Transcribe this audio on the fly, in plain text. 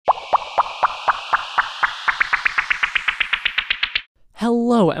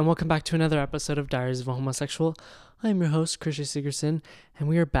Hello, and welcome back to another episode of Diaries of a Homosexual. I'm your host, Krisha Sigerson, and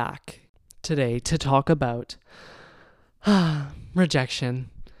we are back today to talk about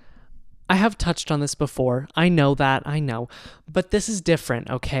rejection. I have touched on this before. I know, but this is different,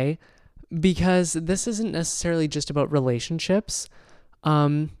 okay? Because this isn't necessarily just about relationships.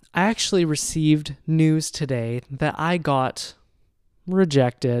 I actually received news today that I got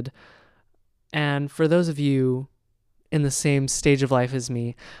rejected, and for those of you in the same stage of life as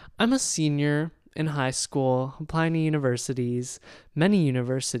me, I'm a senior in high school, applying to universities, many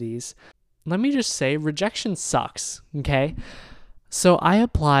universities. Let me just say, rejection sucks, okay? So I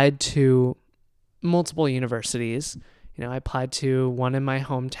applied to multiple universities. I applied to one in my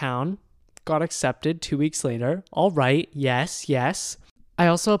hometown, got accepted 2 weeks later. All right, yes. I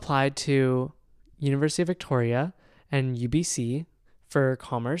also applied to University of Victoria and UBC for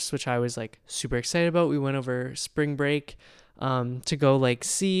commerce, which I was super excited about. We went over spring break to go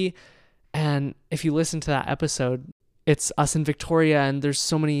see. And if you listen to that episode, it's us in Victoria, and there's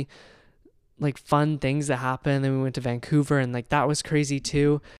so many fun things that happen. Then we went to Vancouver, and that was crazy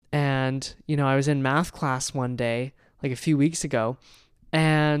too. And I was in math class one day, a few weeks ago,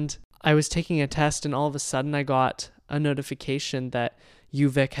 and I was taking a test, and all of a sudden I got a notification that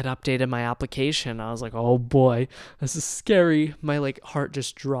UVic had updated my application. I was like, oh boy, this is scary. My heart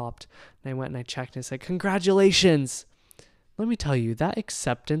just dropped. And I went and I checked, and it said, congratulations. Let me tell you, that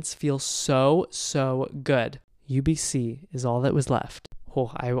acceptance feels so good. UBC is all that was left.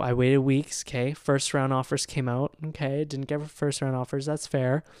 Oh, I waited weeks, okay? First round offers came out, okay? Didn't get first round offers, that's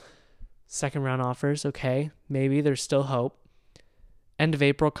fair. Second round offers, okay, maybe there's still hope. End of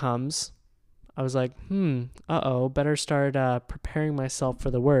April comes. I was like, better start preparing myself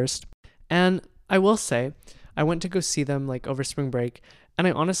for the worst. And I will say, I went to go see them over spring break, and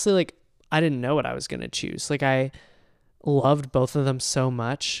I honestly I didn't know what I was going to choose. I loved both of them so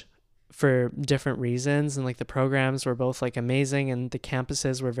much for different reasons, and the programs were both amazing, and the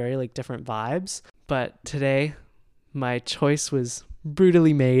campuses were very different vibes. But today, my choice was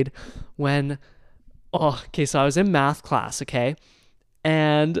brutally made when, so I was in math class, okay?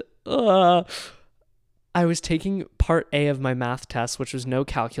 And I was taking part A of my math test, which was no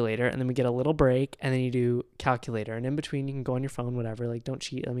calculator, and then we get a little break, and then you do calculator, and in between you can go on your phone, whatever, don't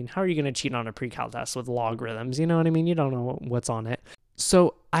cheat. I mean, how are you going to cheat on a pre-cal test with logarithms? You know what I mean? You don't know what's on it.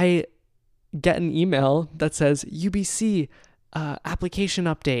 So I get an email that says UBC application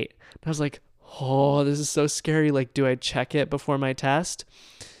update. And I was like, oh, this is so scary. Do I check it before my test?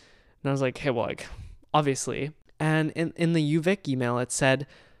 And I was like, hey, well, obviously. And in the UVic email, it said,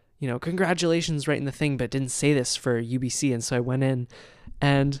 congratulations right in the thing, but it didn't say this for UBC. And so I went in,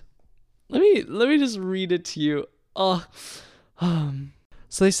 and let me just read it to you. So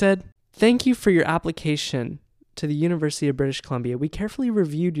they said, thank you for your application to the University of British Columbia. We carefully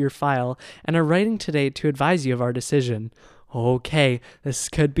reviewed your file and are writing today to advise you of our decision. Okay, this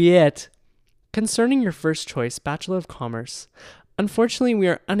could be it. Concerning your first choice, Bachelor of Commerce, unfortunately, we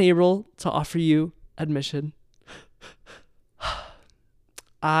are unable to offer you admission.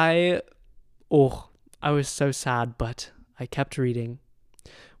 I was so sad, but I kept reading.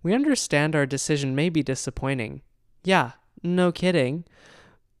 We understand our decision may be disappointing. Yeah, no kidding.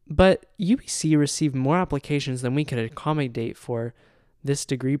 But UBC received more applications than we could accommodate for this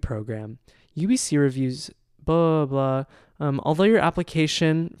degree program. UBC reviews blah, blah, blah. Although your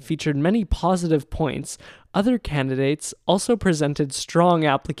application featured many positive points, other candidates also presented strong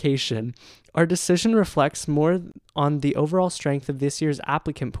application. Our decision reflects more on the overall strength of this year's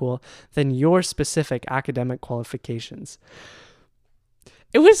applicant pool than your specific academic qualifications.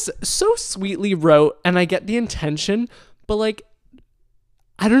 It was so sweetly wrote, and I get the intention, but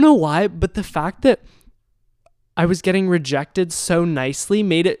I don't know why, but the fact that I was getting rejected so nicely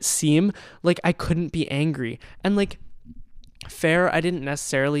made it seem like I couldn't be angry. And fair, I didn't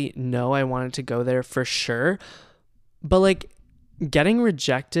necessarily know I wanted to go there for sure, but getting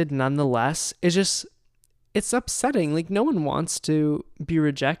rejected nonetheless is just, it's upsetting. No one wants to be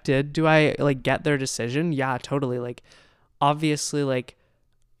rejected. Do I get their decision? Yeah, totally. Obviously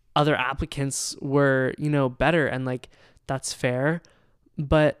other applicants were, better, and that's fair.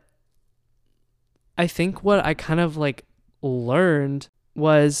 But I think what I kind of learned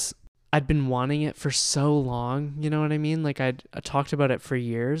was I'd been wanting it for so long, you know what I mean? I talked about it for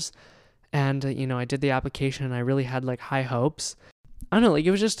years, and I did the application, and I really had high hopes. I don't know, it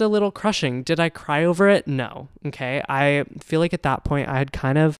was just a little crushing. Did I cry over it? No. Okay. I feel at that point I had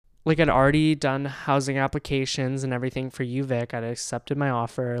kind of I'd already done housing applications and everything for UVic. I'd accepted my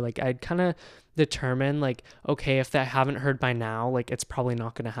offer. I'd kind of determined okay, if I haven't heard by now, it's probably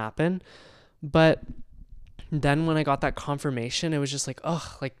not going to happen. But then when I got that confirmation, it was just like,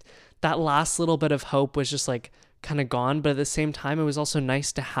 oh, like that last little bit of hope was just like kind of gone. But at the same time, it was also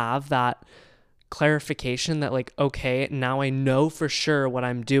nice to have that clarification that like, okay, now I know for sure what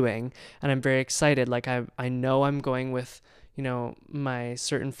I'm doing, and I'm very excited. Like I know I'm going with, my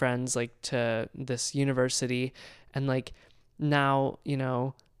certain friends like to this university, and like now,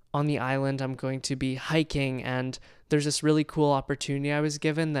 on the island I'm going to be hiking, and there's this really cool opportunity I was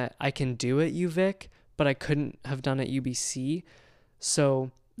given that I can do at UVic, but I couldn't have done at UBC. So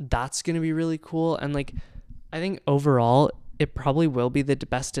that's going to be really cool. And like, I think overall it probably will be the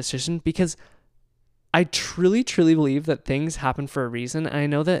best decision, because I truly, truly believe that things happen for a reason. And I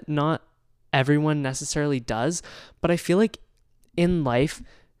know that not everyone necessarily does, but I feel like in life,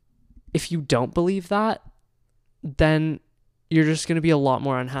 if you don't believe that, then you're just going to be a lot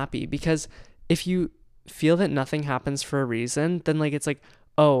more unhappy. Because if you feel that nothing happens for a reason, then like, it's like,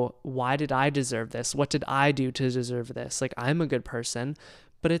 oh, why did I deserve this? What did I do to deserve this? Like, I'm a good person.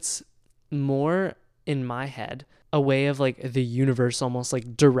 But it's more in my head a way of like the universe almost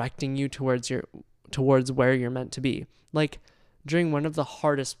like directing you towards where you're meant to be. Like during one of the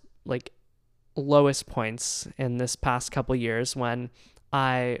hardest, like lowest points in this past couple years, when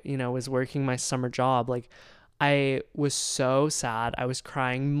I, was working my summer job, like I was so sad. I was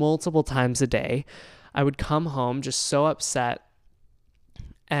crying multiple times a day. I would come home just so upset.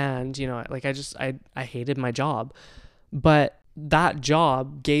 And, like I hated my job. But that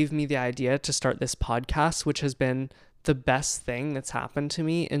job gave me the idea to start this podcast, which has been the best thing that's happened to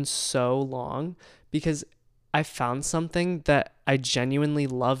me in so long, because I found something that I genuinely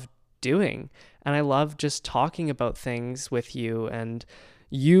love doing. And I love just talking about things with you, and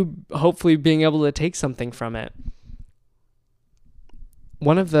you hopefully being able to take something from it.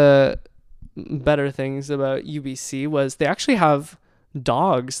 One of the better things about UBC was they actually have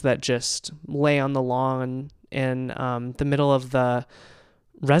dogs that just lay on the lawn in the middle of the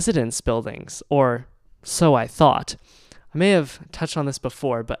residence buildings, or so I thought. I may have touched on this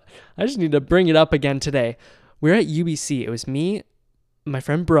before, but I just need to bring it up again today. We were at UBC. It was me, my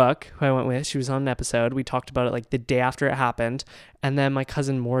friend Brooke, who I went with. She was on an episode. We talked about it like the day after it happened. And then my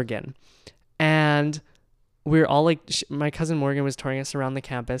cousin Morgan. And we were all like, my cousin Morgan was touring us around the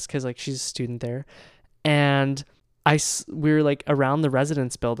campus because like she's a student there. And we were like around the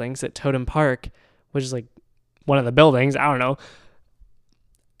residence buildings at Totem Park, which is like one of the buildings. I don't know.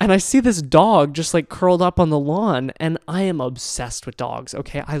 And I see this dog just like curled up on the lawn, and I am obsessed with dogs.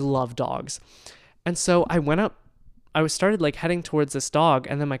 Okay. I love dogs. And so I went up, I started like heading towards this dog,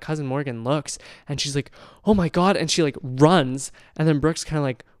 and then my cousin Morgan looks and she's like, oh my God. And she like runs. And then Brooke's kind of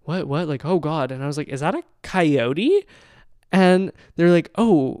like, what? Like, oh God. And I was like, is that a coyote? And they're like,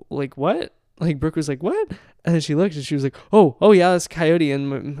 oh, like what? Like Brooke was like, what? And then she looked and she was like, oh yeah, that's a coyote.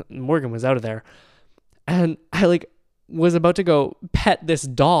 And Morgan was out of there. And I like was about to go pet this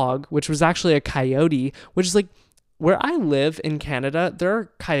dog, which was actually a coyote, which is like where I live in Canada, there are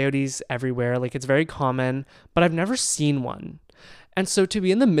coyotes everywhere. Like it's very common, but I've never seen one. And so to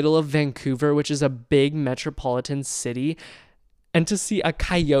be in the middle of Vancouver, which is a big metropolitan city, and to see a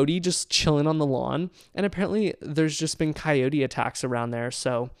coyote just chilling on the lawn, and apparently there's just been coyote attacks around there.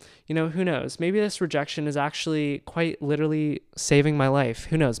 So, who knows? Maybe this rejection is actually quite literally saving my life.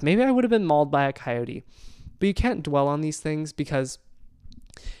 Who knows? Maybe I would have been mauled by a coyote. But you can't dwell on these things because,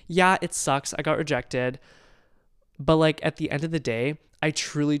 yeah, it sucks. I got rejected. But like at the end of the day, I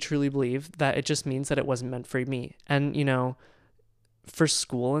truly, truly believe that it just means that it wasn't meant for me. And, for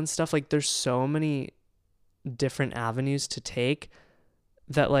school and stuff, like there's so many different avenues to take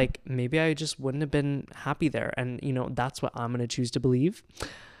that like maybe I just wouldn't have been happy there. And, that's what I'm going to choose to believe.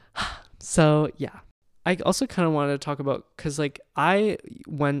 So, yeah. I also kind of wanted to talk about, because like I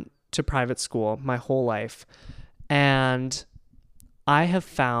went to private school my whole life, and I have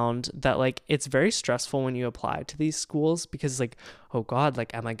found that like it's very stressful when you apply to these schools, because like, oh God,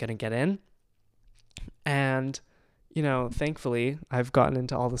 like am I gonna get in? And thankfully I've gotten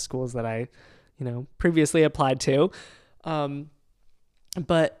into all the schools that I previously applied to,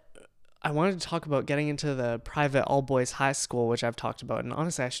 but I wanted to talk about getting into the private all boys high school, which I've talked about, and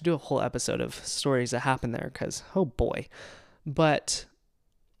honestly I should do a whole episode of stories that happened there, because oh boy. But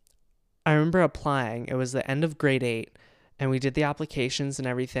I remember applying. It was the end of grade 8, and we did the applications and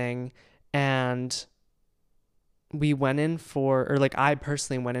everything, and we went in I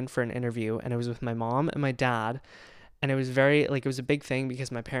personally went in for an interview, and it was with my mom and my dad, and it was it was a big thing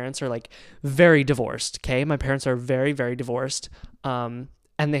because my parents are like very divorced, okay? My parents are very, very divorced, and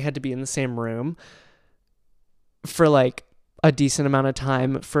they had to be in the same room for like a decent amount of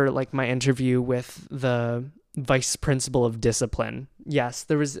time for like my interview with the vice principal of discipline. Yes,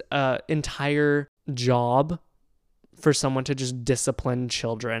 there was an entire job for someone to just discipline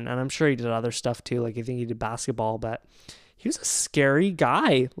children. And I'm sure he did other stuff too. Like I think he did basketball, but he was a scary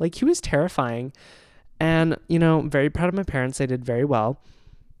guy. Like he was terrifying. And, I'm very proud of my parents. They did very well.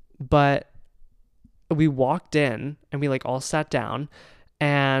 But we walked in and we like all sat down,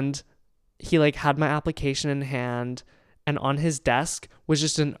 and he like had my application in hand, and on his desk was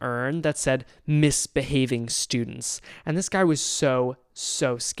just an urn that said misbehaving students. And this guy was so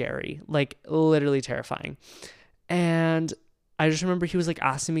scary, like literally terrifying. And I just remember he was like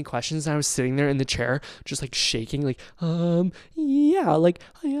asking me questions, and I was sitting there in the chair just like shaking, like, yeah, like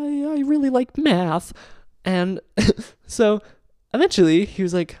I really like math. And so eventually he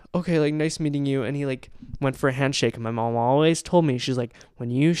was like, okay, like nice meeting you. And he like went for a handshake. And my mom always told me, she's like, when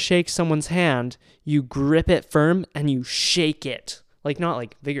you shake someone's hand, you grip it firm and you shake it. Like not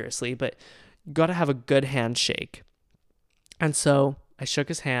like vigorously, but you got to have a good handshake. And so I shook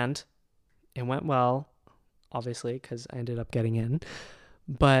his hand. It went well, obviously, because I ended up getting in.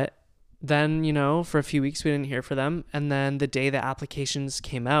 But then, for a few weeks we didn't hear from them. And then the day the applications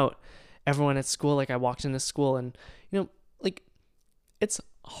came out, everyone at school, like I walked into school and, like it's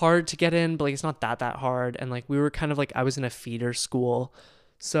hard to get in, but like it's not that hard. And like we were kind of like, I was in a feeder school.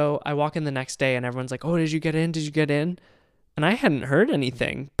 So I walk in the next day and everyone's like, oh, did you get in? Did you get in? And I hadn't heard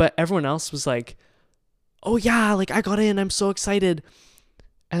anything, but everyone else was like, oh yeah, like I got in. I'm so excited.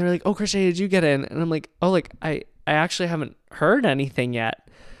 And they're like, oh, Krishay, did you get in? And I'm like, oh, like I actually haven't heard anything yet.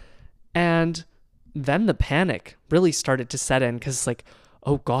 And then the panic really started to set in, because it's like,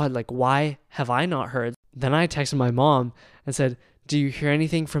 oh God, like why have I not heard? Then I texted my mom and said, do you hear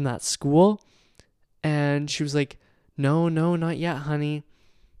anything from that school? And she was like, no, not yet, honey.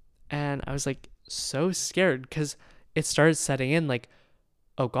 And I was like so scared, because it started setting in like,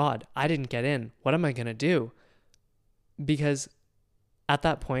 oh God, I didn't get in. What am I going to do? Because at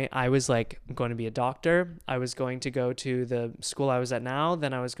that point, I was like, I'm going to be a doctor. I was going to go to the school I was at now.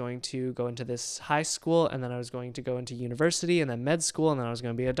 Then I was going to go into this high school, and then I was going to go into university and then med school, and then I was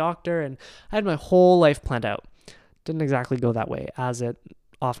going to be a doctor. And I had my whole life planned out. Didn't exactly go that way, as it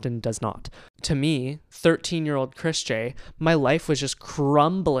often does not. To me, 13-year-old Krishay, my life was just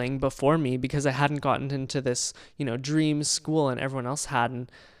crumbling before me because I hadn't gotten into this, dream school and everyone else had.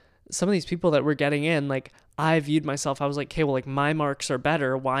 And some of these people that were getting in, like I viewed myself, I was like, okay, well, like my marks are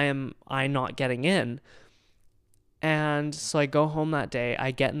better. Why am I not getting in? And so I go home that day,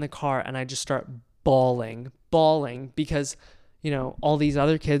 I get in the car and I just start bawling because, all these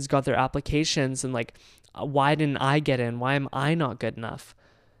other kids got their applications, and like, why didn't I get in? Why am I not good enough?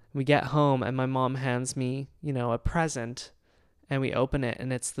 We get home and my mom hands me, a present, and we open it,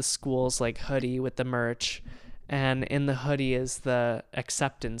 and it's the school's like hoodie with the merch. And in the hoodie is the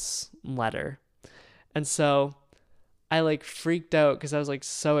acceptance letter. And so I like freaked out because I was like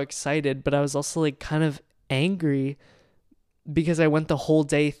so excited, but I was also like kind of angry because I went the whole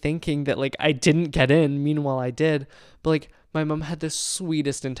day thinking that like I didn't get in. Meanwhile, I did. But like my mom had the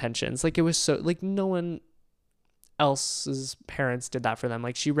sweetest intentions. Like it was so like no one else's parents did that for them.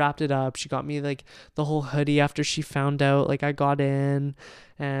 Like she wrapped it up. She got me like the whole hoodie after she found out like I got in,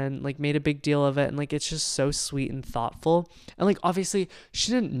 and like made a big deal of it. And like it's just so sweet and thoughtful. And like obviously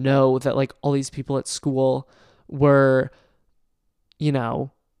she didn't know that like all these people at school were,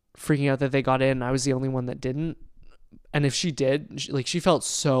 freaking out that they got in. I was the only one that didn't. And if she did, she felt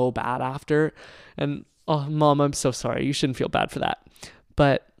so bad after. And oh, Mom, I'm so sorry. You shouldn't feel bad for that.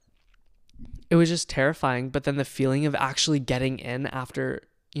 But it was just terrifying. But then the feeling of actually getting in after,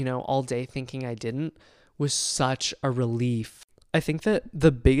 all day thinking I didn't was such a relief. I think that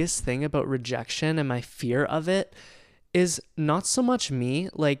the biggest thing about rejection and my fear of it is not so much me.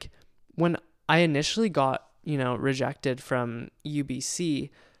 Like when I initially got, rejected from UBC,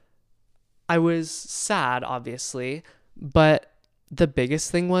 I was sad, obviously, but the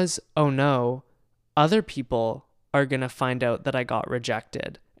biggest thing was, oh no, other people are going to find out that I got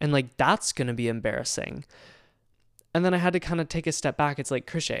rejected. And like, that's going to be embarrassing. And then I had to kind of take a step back. It's like,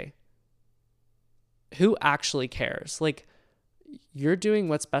 Krishay, who actually cares? Like, you're doing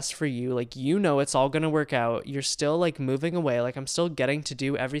what's best for you. Like, it's all going to work out. You're still like moving away. Like, I'm still getting to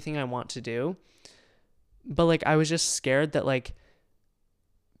do everything I want to do. But like, I was just scared that like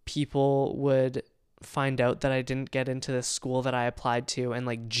people would find out that I didn't get into the school that I applied to and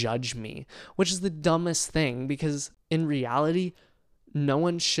like judge me, which is the dumbest thing, because in reality, no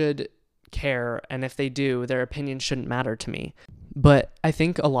one should care. And if they do, their opinion shouldn't matter to me. But I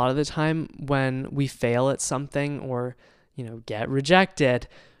think a lot of the time when we fail at something or, get rejected,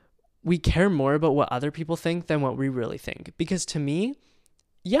 we care more about what other people think than what we really think. Because to me,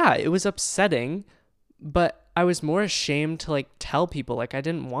 yeah, it was upsetting, but I was more ashamed to like tell people. Like I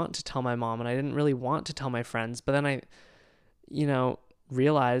didn't want to tell my mom and I didn't really want to tell my friends. But then I, you know,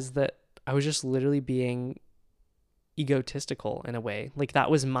 realized that I was just literally being egotistical in a way. Like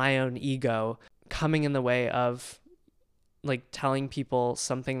that was my own ego coming in the way of like telling people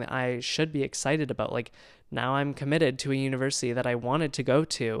something that I should be excited about. Like now I'm committed to a university that I wanted to go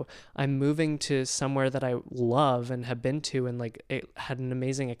to. I'm moving to somewhere that I love and have been to and like it had an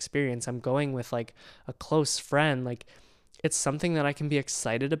amazing experience. I'm going with like a close friend. Like it's something that I can be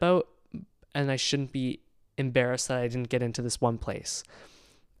excited about and I shouldn't be embarrassed that I didn't get into this one place.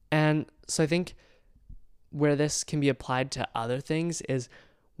 And so I think where this can be applied to other things is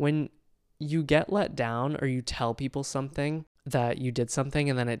when you get let down or you tell people something that you did something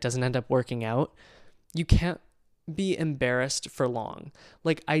and then it doesn't end up working out, you can't be embarrassed for long.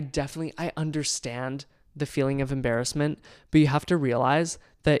 Like I understand the feeling of embarrassment, but you have to realize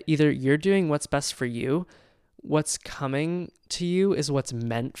that either you're doing what's best for you, what's coming to you is what's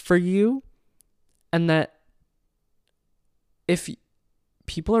meant for you, and that if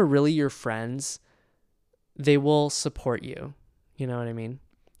people are really your friends, they will support you. You know what I mean?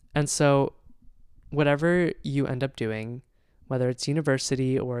 And so whatever you end up doing, whether it's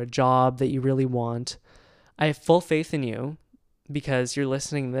university or a job that you really want, I have full faith in you because you're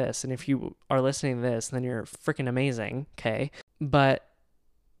listening to this. And if you are listening to this, then you're freaking amazing. Okay. But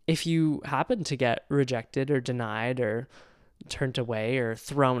if you happen to get rejected or denied or turned away or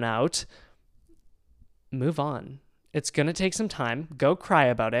thrown out, move on. It's going to take some time. Go cry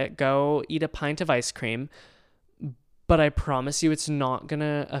about it. Go eat a pint of ice cream. But I promise you it's not going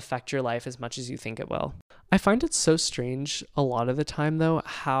to affect your life as much as you think it will. I find it so strange a lot of the time, though,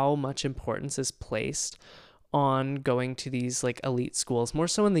 how much importance is placed on going to these like elite schools, more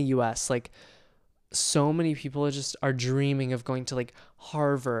so in the US. Like so many people are dreaming of going to like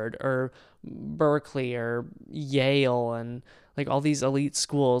Harvard or Berkeley or Yale and like all these elite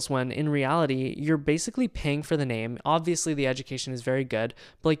schools, when in reality, you're basically paying for the name. Obviously, the education is very good,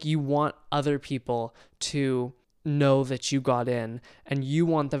 but like you want other people to know that you got in and you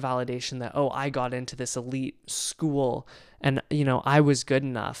want the validation that, oh, I got into this elite school and, you know, I was good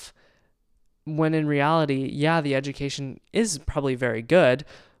enough. When in reality, yeah, the education is probably very good,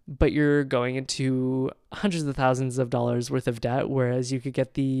 but you're going into hundreds of thousands of dollars worth of debt, whereas you could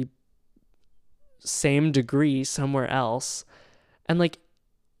get the same degree somewhere else. And like,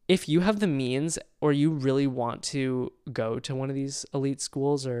 if you have the means or you really want to go to one of these elite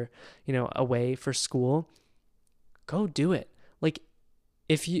schools or, you know, away for school, go do it. Like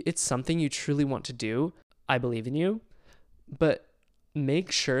if it's something you truly want to do, I believe in you, but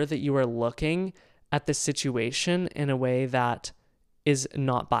make sure that you are looking at the situation in a way that is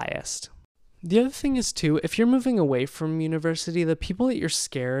not biased. The other thing is too, if you're moving away from university, the people that you're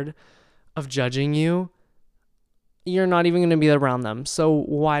scared of judging you, you're not even going to be around them. So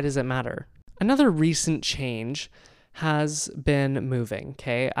why does it matter? Another recent change has been moving.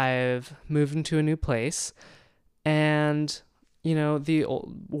 Okay. I've moved into a new place. And, you know,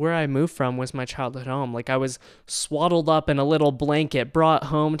 where I moved from was my childhood home. Like I was swaddled up in a little blanket brought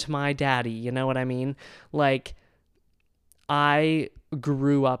home to my daddy. You know what I mean? Like I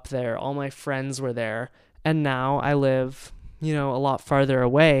grew up there. All my friends were there. And now I live, you know, a lot farther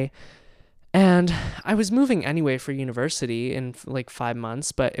away. And I was moving anyway for university in like 5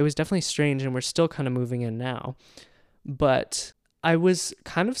 months, but it was definitely strange. And we're still kind of moving in now. But I was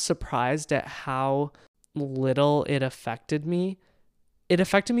kind of surprised at how little it affected me. It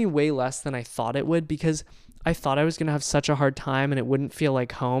affected me way less than I thought it would, because I thought I was going to have such a hard time and it wouldn't feel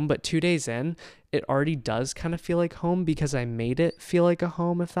like home. But 2 days in, it already does kind of feel like home because I made it feel like a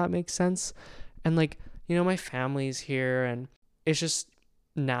home, if that makes sense. And like, you know, my family's here and it's just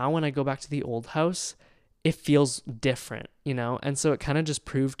now when I go back to the old house, it feels different, you know? And so it kind of just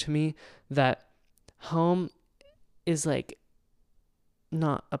proved to me that home is like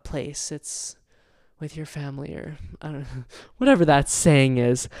not a place. It's with your family, or I don't know, whatever that saying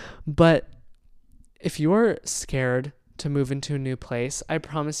is. But if you're scared to move into a new place, I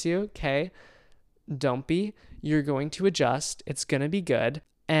promise you, okay, don't be. You're going to adjust. It's going to be good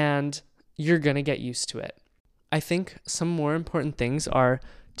and you're going to get used to it. I think some more important things are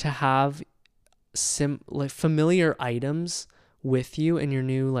to have like familiar items with you in your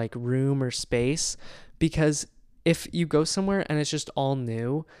new like room or space, because if you go somewhere and it's just all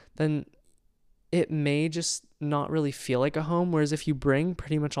new, then it may just not really feel like a home. Whereas if you bring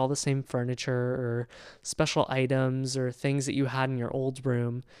pretty much all the same furniture or special items or things that you had in your old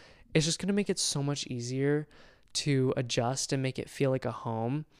room, it's just going to make it so much easier to adjust and make it feel like a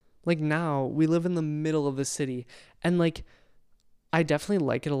home. Like now we live in the middle of the city and like, I definitely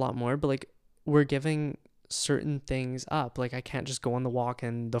like it a lot more, but like we're giving certain things up. Like I can't just go on the walk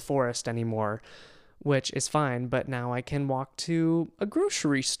in the forest anymore, which is fine, but now I can walk to a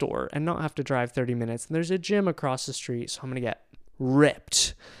grocery store and not have to drive 30 minutes. And there's a gym across the street, so I'm going to get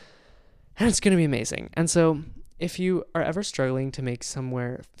ripped. And it's going to be amazing. And so if you are ever struggling to make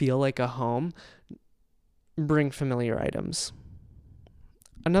somewhere feel like a home, bring familiar items.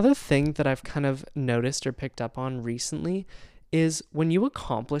 Another thing that I've kind of noticed or picked up on recently is when you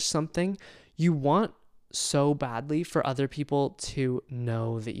accomplish something, you want so badly for other people to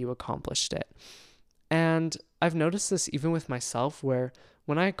know that you accomplished it. And I've noticed this even with myself, where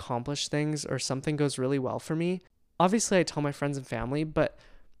when I accomplish things or something goes really well for me, obviously I tell my friends and family, but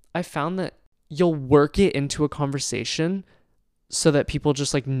I found that you'll work it into a conversation so that people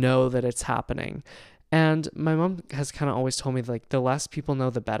just like know that it's happening. And my mom has kind of always told me like the less people know,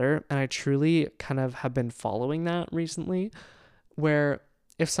 the better. And I truly kind of have been following that recently, where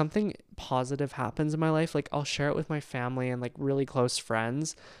if something positive happens in my life, like I'll share it with my family and like really close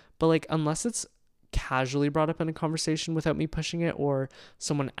friends. But like unless it's casually brought up in a conversation without me pushing it, or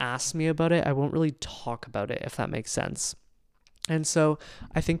someone asks me about it, I won't really talk about it, if that makes sense. And so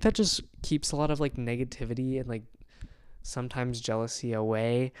I think that just keeps a lot of like negativity and like sometimes jealousy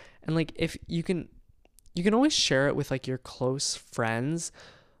away. And like if you can always share it with like your close friends,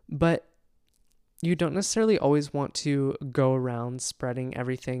 but you don't necessarily always want to go around spreading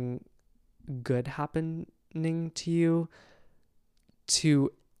everything good happening to you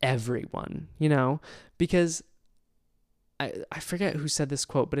to everyone, you know? Because I forget who said this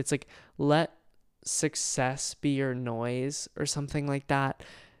quote, but it's like, let success be your noise or something like that.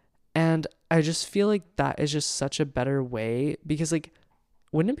 And I just feel like that is just such a better way, because like,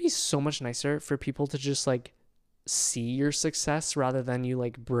 wouldn't it be so much nicer for people to just like see your success rather than you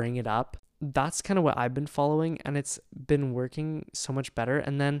like bring it up? That's kind of what I've been following, and it's been working so much better.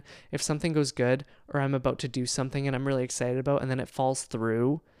 And then if something goes good, or I'm about to do something and I'm really excited about, and then it falls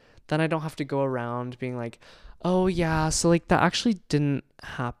through, then I don't have to go around being like, oh yeah, so like that actually didn't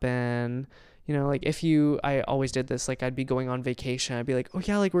happen. You know, like I always did this, like I'd be going on vacation, I'd be like, oh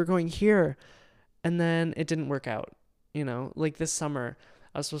yeah, like we're going here. And then it didn't work out, you know, like this summer,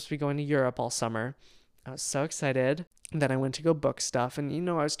 I was supposed to be going to Europe all summer. I was so excited. And then I went to go book stuff, and you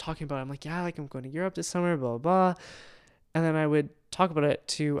know, I was talking about it. I'm like, yeah, like I'm going to Europe this summer, blah, blah, blah. And then I would talk about it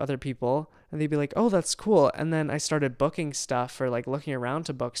to other people, and they'd be like, oh, that's cool. And then I started booking stuff, or like looking around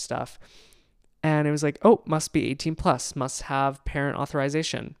to book stuff. And it was like, oh, must be 18 plus, must have parent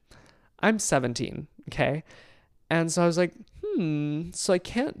authorization. I'm 17, okay? And so I was like, so I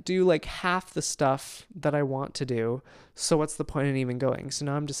can't do like half the stuff that I want to do. So what's the point in even going? So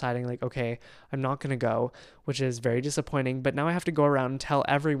now I'm deciding like, okay, I'm not going to go, which is very disappointing. But now I have to go around and tell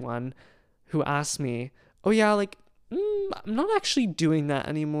everyone who asks me, oh yeah, like, I'm not actually doing that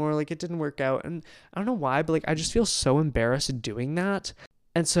anymore. Like it didn't work out. And I don't know why, but like, I just feel so embarrassed doing that.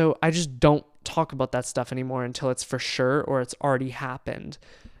 And so I just don't talk about that stuff anymore until it's for sure, or it's already happened.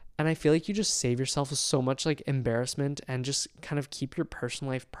 And I feel like you just save yourself so much like embarrassment, and just kind of keep your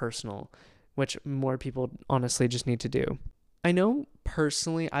personal life personal, which more people honestly just need to do. I know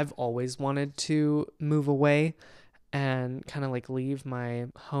personally I've always wanted to move away and kind of like leave my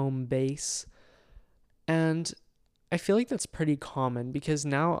home base. And I feel like that's pretty common, because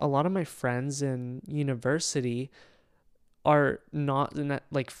now a lot of my friends in university are not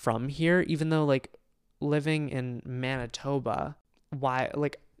like from here, even though like living in Manitoba, why,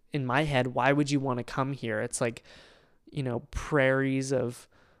 like, in my head, why would you want to come here? It's like, you know, prairies of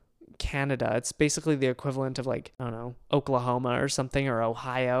Canada. It's basically the equivalent of like, I don't know, Oklahoma or something, or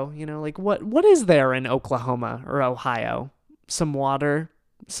Ohio, you know, like what is there in Oklahoma or Ohio? Some water,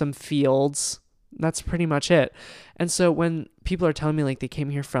 some fields. That's pretty much it. And so when people are telling me like they came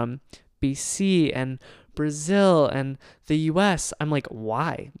here from BC and Brazil and the US, I'm like,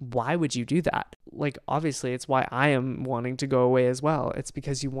 why? Why would you do that? Like, obviously, it's why I am wanting to go away as well. It's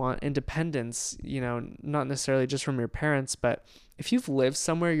because you want independence, you know, not necessarily just from your parents, but if you've lived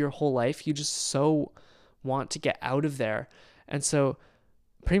somewhere your whole life, you just so want to get out of there. And so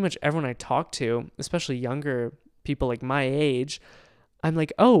pretty much everyone I talk to, especially younger people like my age, I'm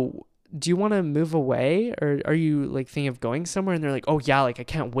like, oh, do you want to move away? Or are you like thinking of going somewhere? And they're like, oh yeah, like I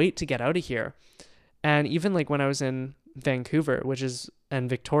can't wait to get out of here. And even like when I was in Vancouver, and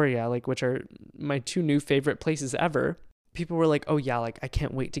Victoria, like, which are my two new favorite places ever, people were like, oh yeah, like I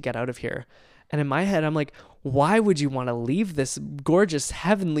can't wait to get out of here. And in my head, I'm like, why would you want to leave this gorgeous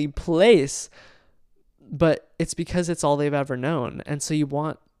heavenly place? But it's because it's all they've ever known. And so you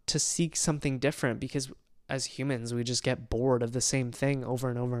want to seek something different, because as humans, we just get bored of the same thing over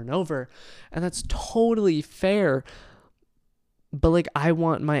and over and over. And that's totally fair. But like I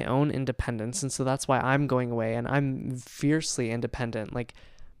want my own independence, and so that's why I'm going away, and I'm fiercely independent. Like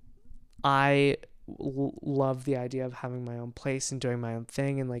I love the idea of having my own place and doing my own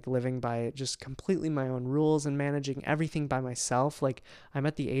thing and like living by just completely my own rules and managing everything by myself. Like I'm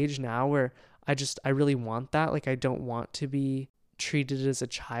at the age now where I really want that. Like I don't want to be treated as a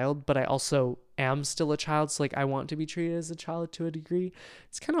child, but I also am still a child. So like I want to be treated as a child to a degree.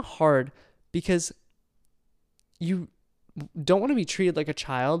 It's kind of hard because you don't want to be treated like a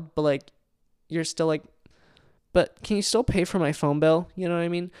child, but like you're still like, but can you still pay for my phone bill? You know what I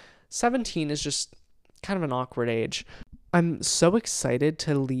mean? 17 is just kind of an awkward age. I'm so excited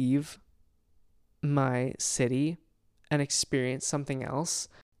to leave my city and experience something else.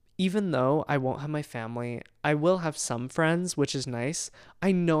 Even though I won't have my family, I will have some friends, which is nice.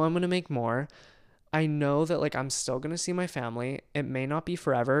 I know I'm going to make more. I know that like I'm still going to see my family. It may not be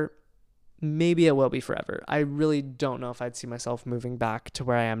forever. Maybe it will be forever. I really don't know if I'd see myself moving back to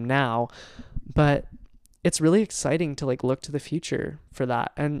where I am now, but it's really exciting to like look to the future for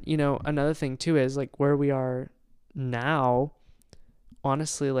that. And you know, another thing too is like where we are now,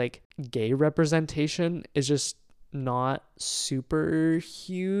 honestly, like gay representation is just not super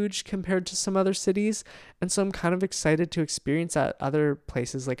huge compared to some other cities. And so I'm kind of excited to experience that other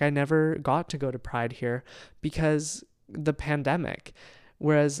places. Like I never got to go to Pride here because the pandemic.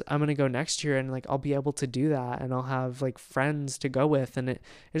 Whereas I'm going to go next year and like I'll be able to do that and I'll have like friends to go with, and it's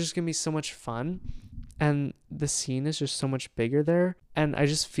just going to be so much fun. And the scene is just so much bigger there. And I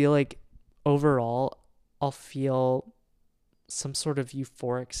just feel like overall I'll feel some sort of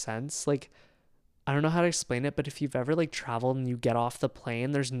euphoric sense. Like I don't know how to explain it, but if you've ever like traveled and you get off the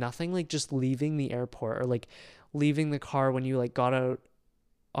plane, there's nothing like just leaving the airport or like leaving the car when you like got out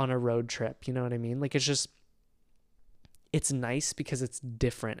on a road trip. You know what I mean? Like it's nice because it's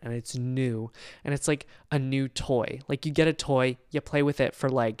different and it's new and it's like a new toy. Like you get a toy, you play with it for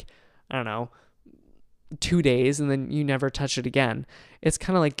like, I don't know, 2 days and then you never touch it again. It's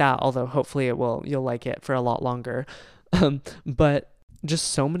kind of like that, although hopefully you'll like it for a lot longer. But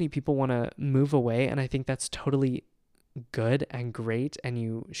just so many people want to move away, and I think that's totally good and great, and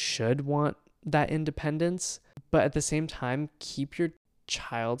you should want that independence, but at the same time keep your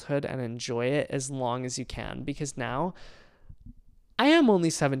childhood and enjoy it as long as you can, because now I am only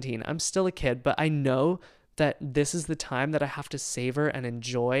 17. I'm still a kid, but I know that this is the time that I have to savor and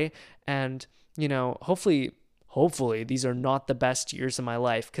enjoy. And, you know, hopefully these are not the best years of my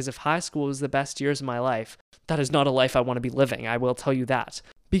life. Because if high school was the best years of my life, that is not a life I want to be living. I will tell you that.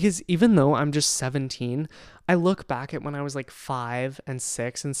 Because even though I'm just 17, I look back at when I was like 5 and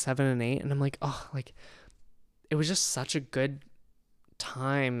 6 and 7 and 8, and I'm like, oh, like it was just such a good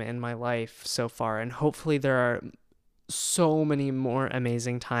time in my life so far. And hopefully there are so many more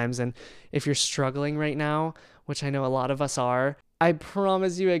amazing times. And if you're struggling right now, which I know a lot of us are, I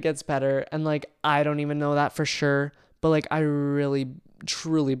promise you it gets better. And like I don't even know that for sure, but like I really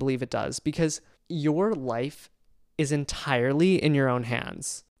truly believe it does, because your life is entirely in your own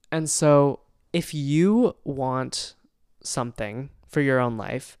hands. And so if you want something for your own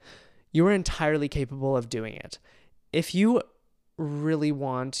life, you are entirely capable of doing it. If you really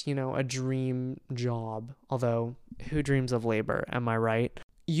want, you know, a dream job, although who dreams of labor, am I right?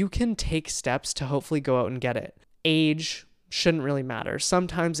 You can take steps to hopefully go out and get it. Age shouldn't really matter.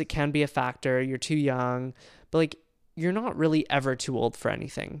 Sometimes it can be a factor. You're too young, but like you're not really ever too old for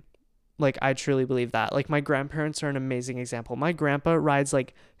anything. Like I truly believe that. Like my grandparents are an amazing example. My grandpa rides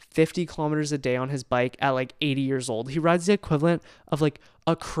like 50 kilometers a day on his bike at like 80 years old. He rides the equivalent of like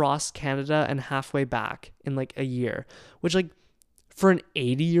across Canada and halfway back in like a year, which like for an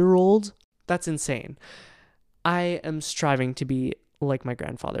 80-year-old, that's insane. I am striving to be like my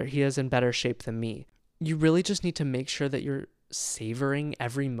grandfather. He is in better shape than me. You really just need to make sure that you're savoring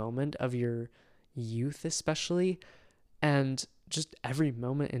every moment of your youth, especially, and just every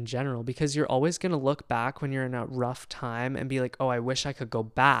moment in general, because you're always going to look back when you're in a rough time and be like, oh, I wish I could go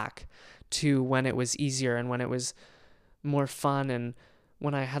back to when it was easier and when it was more fun and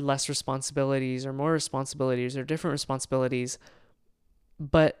when I had less responsibilities or more responsibilities or different responsibilities.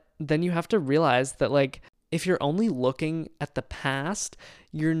 But then you have to realize that like if you're only looking at the past,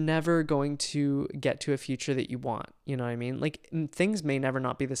 you're never going to get to a future that you want. You know what I mean? Like things may never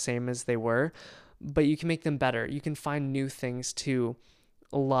not be the same as they were, but you can make them better. You can find new things to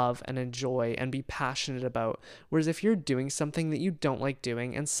love and enjoy and be passionate about. Whereas if you're doing something that you don't like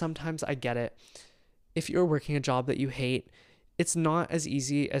doing, and sometimes I get it, if you're working a job that you hate, it's not as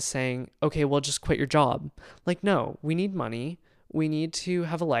easy as saying, okay, well, just quit your job. Like, no, we need money. We need to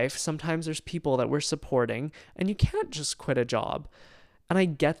have a life. Sometimes there's people that we're supporting, and you can't just quit a job. And I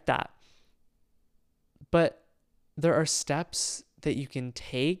get that. But there are steps that you can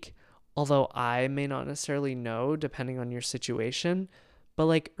take, although I may not necessarily know depending on your situation, but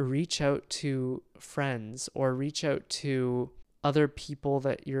like reach out to friends or reach out to other people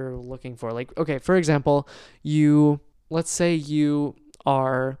that you're looking for. Like, okay, for example, let's say you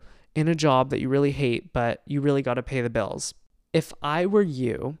are in a job that you really hate, but you really got to pay the bills. If I were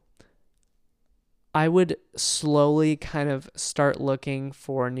you, I would slowly kind of start looking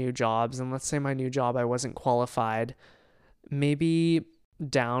for new jobs. And let's say my new job, I wasn't qualified, maybe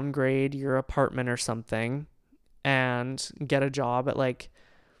downgrade your apartment or something and get a job at like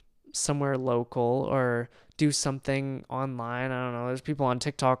somewhere local or do something online. I don't know. There's people on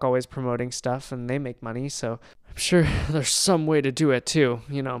TikTok always promoting stuff and they make money. So I'm sure there's some way to do it too.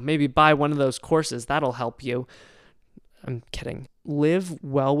 Maybe buy one of those courses. That'll help you. I'm kidding. Live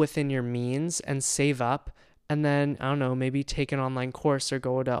well within your means and save up. And then, I don't know, maybe take an online course or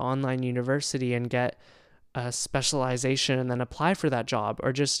go to online university and get a specialization and then apply for that job.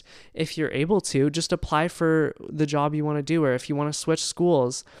 Or just, if you're able to, just apply for the job you want to do. Or if you want to switch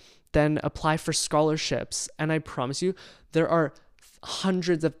schools, then apply for scholarships. And I promise you, there are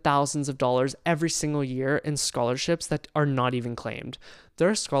hundreds of thousands of dollars every single year in scholarships that are not even claimed. There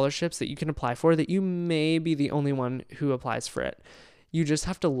are scholarships that you can apply for that you may be the only one who applies for it. You just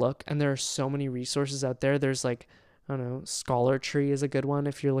have to look, and there are so many resources out there. There's like, I don't know, Scholar Tree is a good one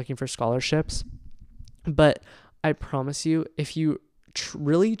if you're looking for scholarships. But I promise you, if you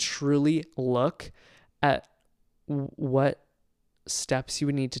really, truly look at what steps you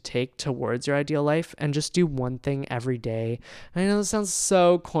would need to take towards your ideal life and just do one thing every day. I know this sounds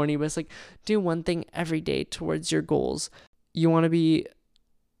so corny, but it's like do one thing every day towards your goals. You want to be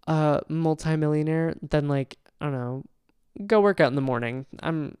a multimillionaire, then like, I don't know, go work out in the morning. I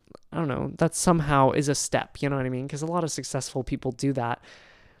don't know, that somehow is a step, you know what I mean? Because a lot of successful people do that.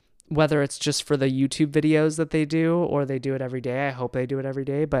 Whether it's just for the YouTube videos that they do or they do it every day. I hope they do it every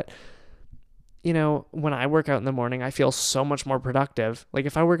day, but when I work out in the morning, I feel so much more productive. Like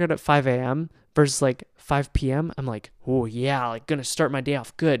if I work out at 5 a.m. versus like 5 p.m., I'm like, oh yeah, like gonna start my day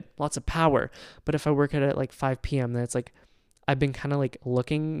off good, lots of power. But if I work out at like 5 p.m., then it's like, I've been kind of like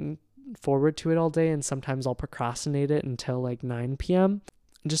looking forward to it all day, and sometimes I'll procrastinate it until like 9 p.m.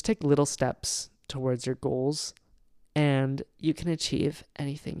 Just take little steps towards your goals and you can achieve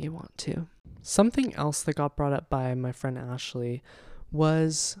anything you want to. Something else that got brought up by my friend Ashley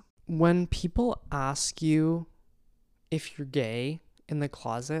was when people ask you if you're gay in the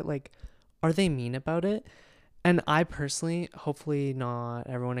closet, like, are they mean about it? And I personally, hopefully not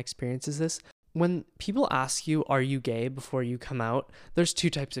everyone experiences this. When people ask you, are you gay before you come out, there's two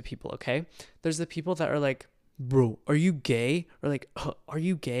types of people, okay? There's the people that are like, bro, are you gay? Or like, are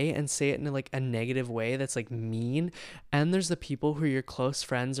you gay? And say it in like a negative way that's like mean. And there's the people who are your close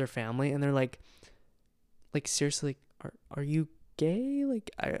friends or family and they're like seriously, are you gay?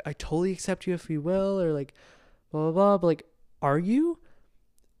 Like, I totally accept you if you will, or like blah blah blah, but like, are you?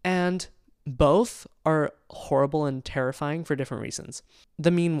 And both are horrible and terrifying for different reasons.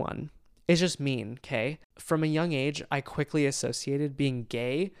 The mean one is just mean, okay? From a young age, I quickly associated being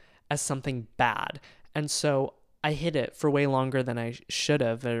gay as something bad, and so I hid it for way longer than I should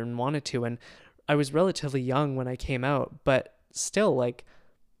have and wanted to, and I was relatively young when I came out, but still, like,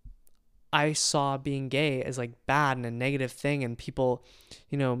 I saw being gay as like bad and a negative thing, and people,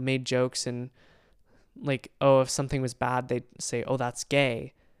 made jokes and like, oh, if something was bad, they'd say, oh, that's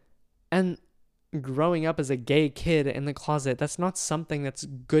gay. And growing up as a gay kid in the closet, that's not something that's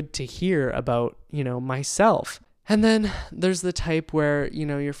good to hear about, myself. And then there's the type where,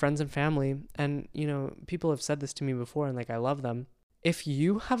 your friends and family, and, people have said this to me before and like, I love them. If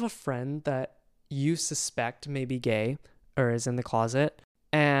you have a friend that you suspect may be gay or is in the closet,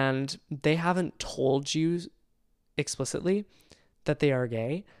 and they haven't told you explicitly that they are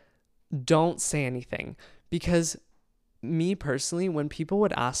gay, don't say anything. Because me personally, when people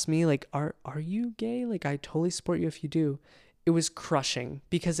would ask me like, are you gay? Like, I totally support you if you do. It was crushing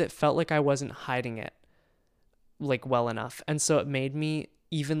because it felt like I wasn't hiding it like well enough. And so it made me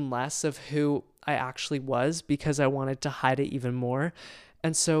even less of who I actually was because I wanted to hide it even more.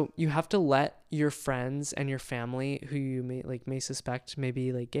 And so you have to let your friends and your family who you may suspect may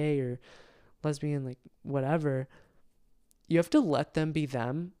be like gay or lesbian, like whatever, you have to let them be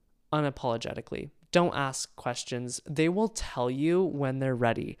them unapologetically. Don't ask questions. They will tell you when they're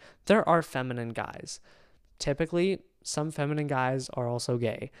ready. There are feminine guys. Typically, some feminine guys are also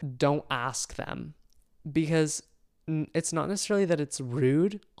gay. Don't ask them because it's not necessarily that it's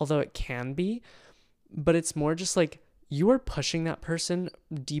rude, although it can be, but it's more just like, you are pushing that person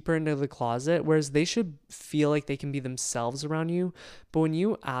deeper into the closet, whereas they should feel like they can be themselves around you. But when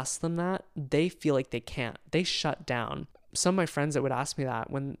you ask them that, they feel like they can't. They shut down. Some of my friends that would ask me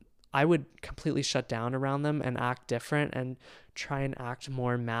that, when I would completely shut down around them and act different and try and act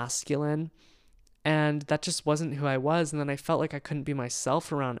more masculine. And that just wasn't who I was. And then I felt like I couldn't be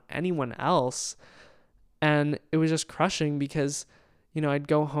myself around anyone else. And it was just crushing because, I'd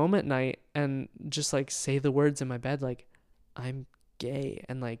go home at night and just like say the words in my bed, like, I'm gay.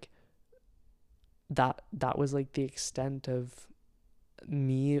 And like that was like the extent of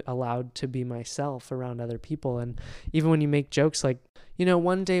me allowed to be myself around other people. And even when you make jokes like,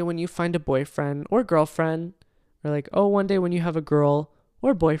 one day when you find a boyfriend or girlfriend, or like, oh, one day when you have a girl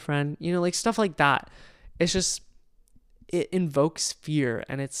or boyfriend, like stuff like that, it's just, it invokes fear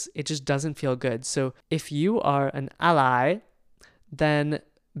and it just doesn't feel good. So if you are an ally, then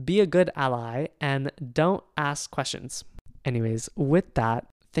be a good ally and don't ask questions. Anyways, with that,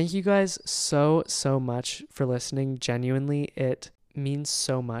 thank you guys so much for listening. Genuinely, it means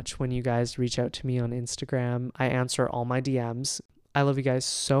so much when you guys reach out to me on Instagram. I answer all my DMs. I love you guys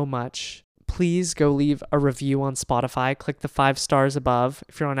so much. Please go leave a review on Spotify. Click the 5 stars above.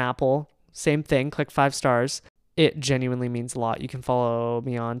 If you're on Apple, same thing, click 5 stars. It genuinely means a lot. You can follow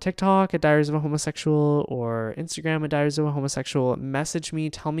me on TikTok at Diaries of a Homosexual or Instagram at Diaries of a Homosexual. Message me,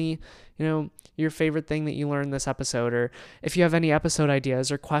 tell me, your favorite thing that you learned this episode, or if you have any episode ideas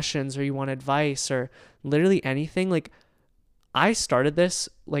or questions, or you want advice or literally anything. Like, I started this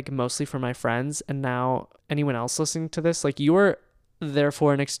like mostly for my friends, and now anyone else listening to this, like, you're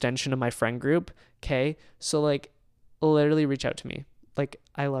therefore an extension of my friend group. Okay. So like, literally reach out to me. Like,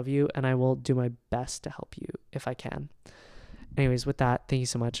 I love you and I will do my best to help you if I can. Anyways, with that, thank you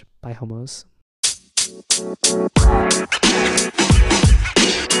so much. Bye, homos.